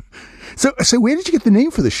 So where did you get the name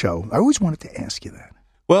for the show? I always wanted to ask you that.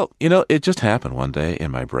 Well, it just happened one day in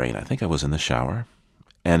my brain. I think I was in the shower,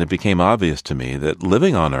 and it became obvious to me that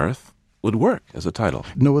Living on Earth would work as a title.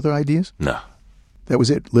 No other ideas? No. That was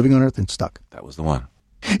it, Living on Earth, and stuck. That was the one.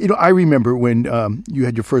 I remember when you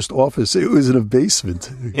had your first office, it was in a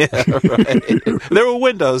basement. Yeah, right. There were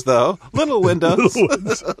windows, though. Little windows.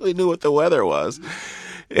 We knew what the weather was.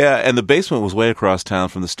 Yeah, and the basement was way across town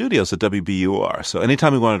from the studios at WBUR. So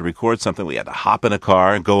anytime we wanted to record something, we had to hop in a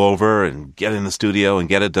car and go over and get in the studio and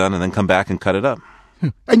get it done and then come back and cut it up.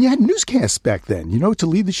 And you had newscasts back then, to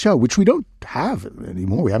lead the show, which we don't have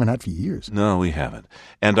anymore. We haven't had for years. No, we haven't.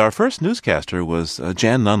 And our first newscaster was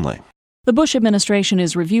Jan Nunley. The Bush administration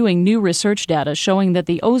is reviewing new research data showing that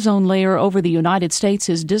the ozone layer over the United States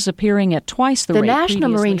is disappearing at twice the rate. The National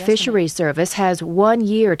Marine Fisheries Service has 1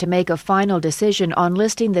 year to make a final decision on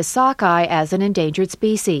listing the sockeye as an endangered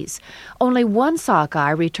species. Only one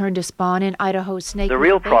sockeye returned to spawn in Idaho's Snake River. The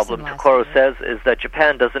real problem, Tokoro says, is that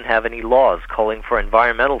Japan doesn't have any laws calling for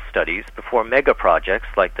environmental studies before mega projects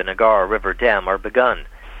like the Nagara River Dam are begun.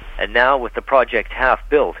 And now, with the project half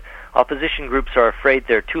built, opposition groups are afraid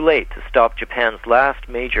they're too late to stop Japan's last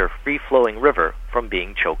major free-flowing river from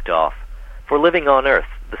being choked off. For Living on Earth,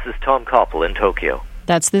 this is Tom Koppel in Tokyo.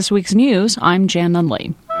 That's this week's news. I'm Jan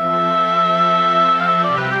Nunley.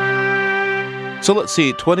 So let's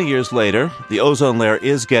see, 20 years later, the ozone layer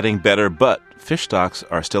is getting better, but fish stocks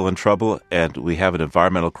are still in trouble, and we have an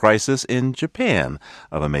environmental crisis in Japan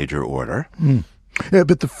of a major order. Yeah,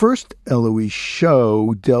 but the first LOE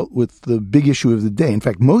show dealt with the big issue of the day. In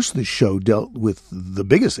fact, most of the show dealt with the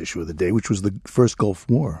biggest issue of the day, which was the first Gulf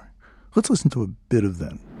War. Let's listen to a bit of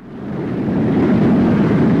that.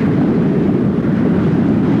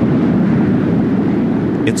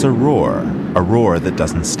 It's a roar, a roar that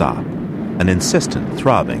doesn't stop, an insistent,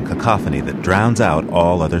 throbbing cacophony that drowns out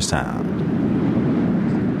all other sound.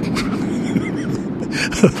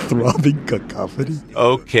 A throbbing cacophony?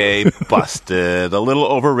 Okay, busted. A little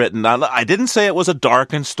overwritten. I didn't say it was a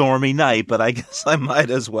dark and stormy night, but I guess I might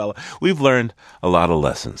as well. We've learned a lot of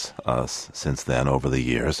lessons since then over the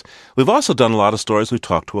years. We've also done a lot of stories. We've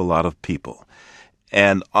talked to a lot of people.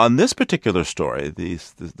 And on this particular story,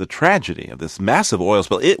 the tragedy of this massive oil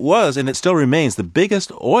spill, it was, and it still remains, the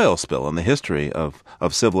biggest oil spill in the history of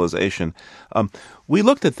civilization. We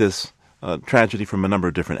looked at this tragedy from a number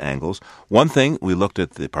of different angles. One thing, we looked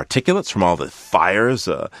at the particulates from all the fires,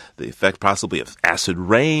 the effect possibly of acid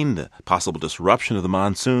rain, the possible disruption of the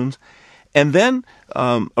monsoons. And then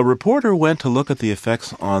a reporter went to look at the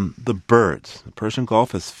effects on the birds. The Persian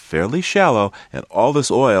Gulf is fairly shallow, and all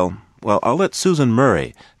this oil, well, I'll let Susan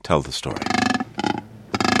Murray tell the story.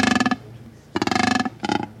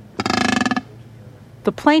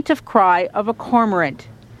 The plaintive cry of a cormorant.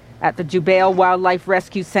 At the Jubail Wildlife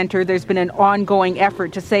Rescue Center, there's been an ongoing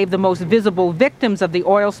effort to save the most visible victims of the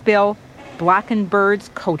oil spill, blackened birds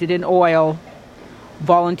coated in oil.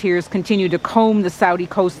 Volunteers continue to comb the Saudi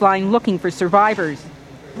coastline looking for survivors.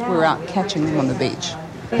 We're out catching them on the beach.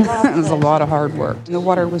 It was a lot of hard work. The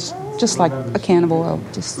water was just like a can of oil,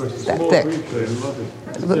 just that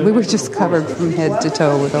thick. But we were just covered from head to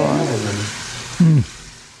toe with oil.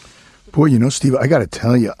 Boy, Steve, I got to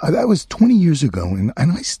tell you, that was 20 years ago, and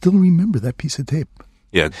I still remember that piece of tape.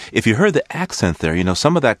 Yeah, if you heard the accent there,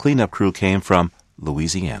 some of that cleanup crew came from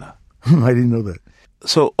Louisiana. I didn't know that.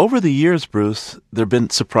 So over the years, Bruce, there have been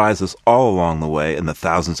surprises all along the way in the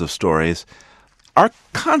thousands of stories. Our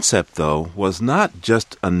concept, though, was not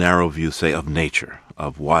just a narrow view, say, of nature,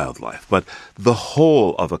 of wildlife, but the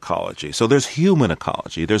whole of ecology. So there's human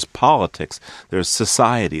ecology, there's politics, there's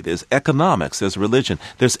society, there's economics, there's religion,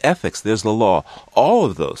 there's ethics, there's the law. All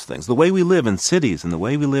of those things, the way we live in cities and the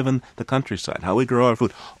way we live in the countryside, how we grow our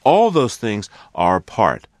food, all those things are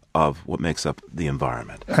part of what makes up the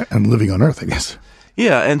environment. And living on Earth, I guess.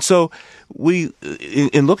 Yeah, and so we,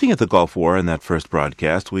 in looking at the Gulf War in that first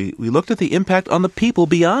broadcast, we looked at the impact on the people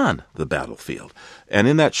beyond the battlefield. And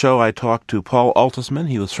in that show, I talked to Paul Altusman.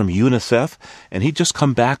 He was from UNICEF, and he'd just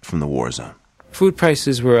come back from the war zone. Food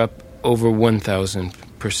prices were up over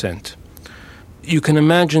 1,000%. You can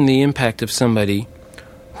imagine the impact of somebody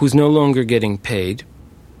who's no longer getting paid,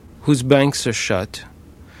 whose banks are shut,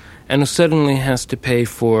 and who suddenly has to pay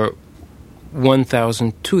for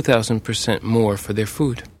 1,000, 2,000% more for their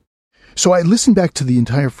food. So I listened back to the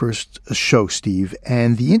entire first show, Steve,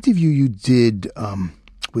 and the interview you did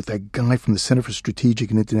with that guy from the Center for Strategic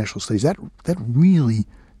and International Studies, that really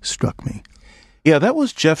struck me. Yeah, that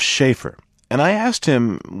was Jeff Schaefer. And I asked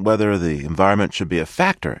him whether the environment should be a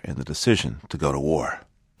factor in the decision to go to war.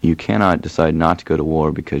 You cannot decide not to go to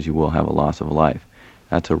war because you will have a loss of life.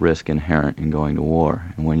 That's a risk inherent in going to war.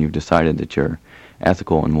 And when you've decided that your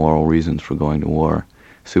ethical and moral reasons for going to war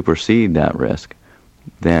supersede that risk,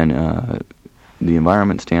 then the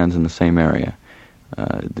environment stands in the same area.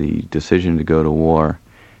 The decision to go to war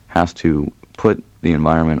has to put the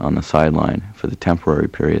environment on the sideline for the temporary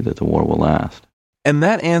period that the war will last. And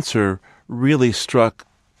that answer really struck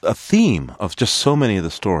a theme of just so many of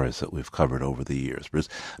the stories that we've covered over the years, Bruce.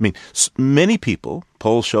 I mean, many people,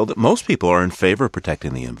 polls show that most people are in favor of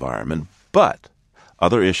protecting the environment, but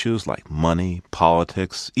other issues like money,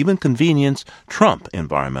 politics, even convenience trump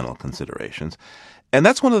environmental considerations. And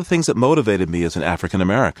that's one of the things that motivated me as an African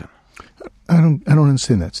American. I don't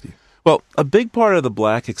understand that, Steve. Well, a big part of the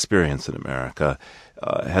black experience in America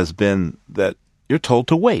has been that you're told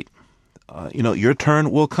to wait. Your turn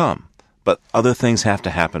will come, but other things have to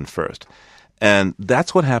happen first. And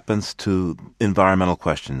that's what happens to environmental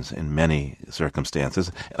questions in many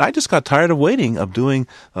circumstances. And I just got tired of waiting, of doing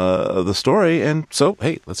the story, and so,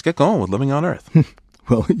 hey, let's get going with Living on Earth.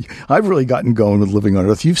 Well, I've really gotten going with Living on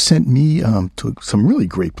Earth. You've sent me to some really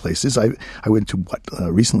great places. I went to,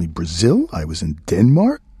 recently Brazil. I was in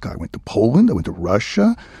Denmark. I went to Poland. I went to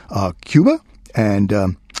Russia, Cuba, and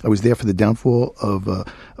I was there for the downfall of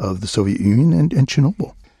the Soviet Union and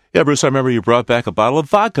Chernobyl. Yeah, Bruce, I remember you brought back a bottle of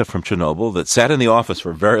vodka from Chernobyl that sat in the office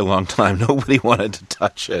for a very long time. Nobody wanted to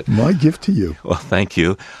touch it. My gift to you. Well, thank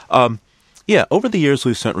you. Over the years,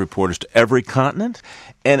 we've sent reporters to every continent,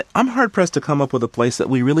 and I'm hard-pressed to come up with a place that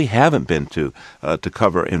we really haven't been to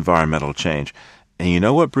cover environmental change. And you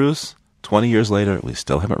know what, Bruce? 20 years later, we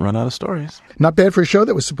still haven't run out of stories. Not bad for a show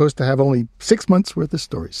that was supposed to have only 6 months' worth of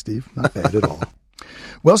stories, Steve. Not bad at all.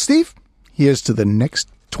 Well, Steve, here's to the next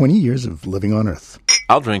 20 years of Living on Earth.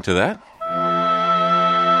 I'll drink to that.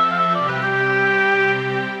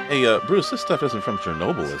 Hey, Bruce, this stuff isn't from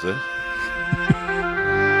Chernobyl, is it?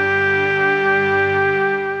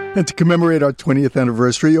 And to commemorate our 20th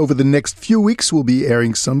anniversary, over the next few weeks, we'll be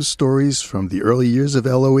airing some stories from the early years of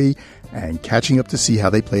LOE and catching up to see how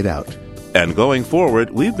they played out. And going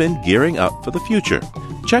forward, we've been gearing up for the future.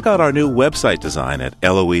 Check out our new website design at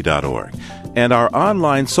LOE.org and our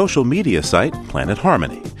online social media site, Planet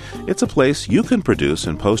Harmony. It's a place you can produce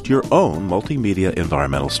and post your own multimedia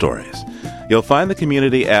environmental stories. You'll find the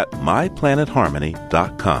community at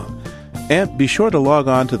myplanetharmony.com. And be sure to log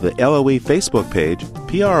on to the LOE Facebook page,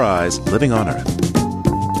 PRI's Living on Earth.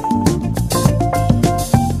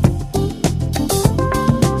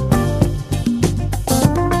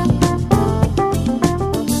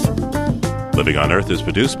 Living on Earth is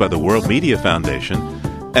produced by the World Media Foundation,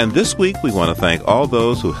 and this week we want to thank all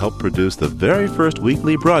those who helped produce the very first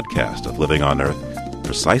weekly broadcast of Living on Earth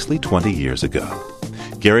precisely 20 years ago.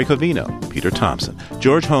 Gary Covino, Peter Thompson,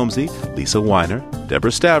 George Holmesy, Lisa Weiner,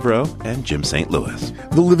 Deborah Stavro, and Jim St. Louis.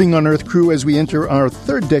 The Living on Earth crew as we enter our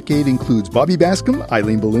third decade includes Bobby Bascom,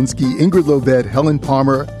 Eileen Belinsky, Ingrid Lobet, Helen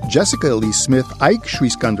Palmer, Jessica Elise Smith, Ike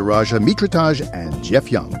Sriskandaraja, Mitrataj, and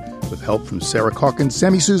Jeff Young, with help from Sarah Calkins,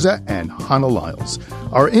 Sammy Souza, and Hannah Lyles.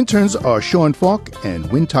 Our interns are Sean Falk and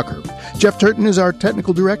Wynn Tucker. Jeff Turton is our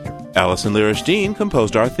technical director. Allison Lirish-Dean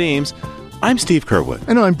composed our themes. I'm Steve Curwood.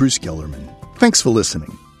 And I'm Bruce Gellerman. Thanks for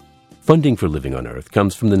listening. Funding for Living on Earth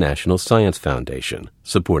comes from the National Science Foundation,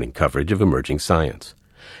 supporting coverage of emerging science,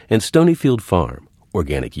 and Stonyfield Farm,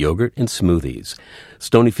 organic yogurt and smoothies.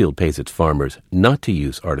 Stonyfield pays its farmers not to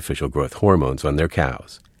use artificial growth hormones on their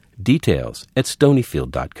cows. Details at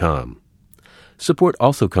stonyfield.com. Support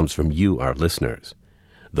also comes from you, our listeners.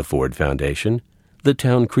 The Ford Foundation, the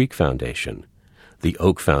Town Creek Foundation, the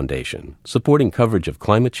Oak Foundation, supporting coverage of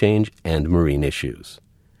climate change and marine issues,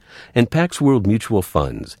 and Pax World Mutual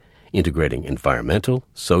Funds, integrating environmental,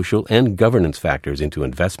 social, and governance factors into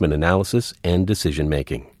investment analysis and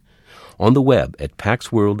decision-making. On the web at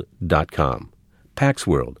paxworld.com. Pax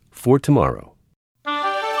World, for tomorrow.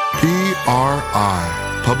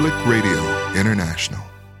 PRI, Public Radio International.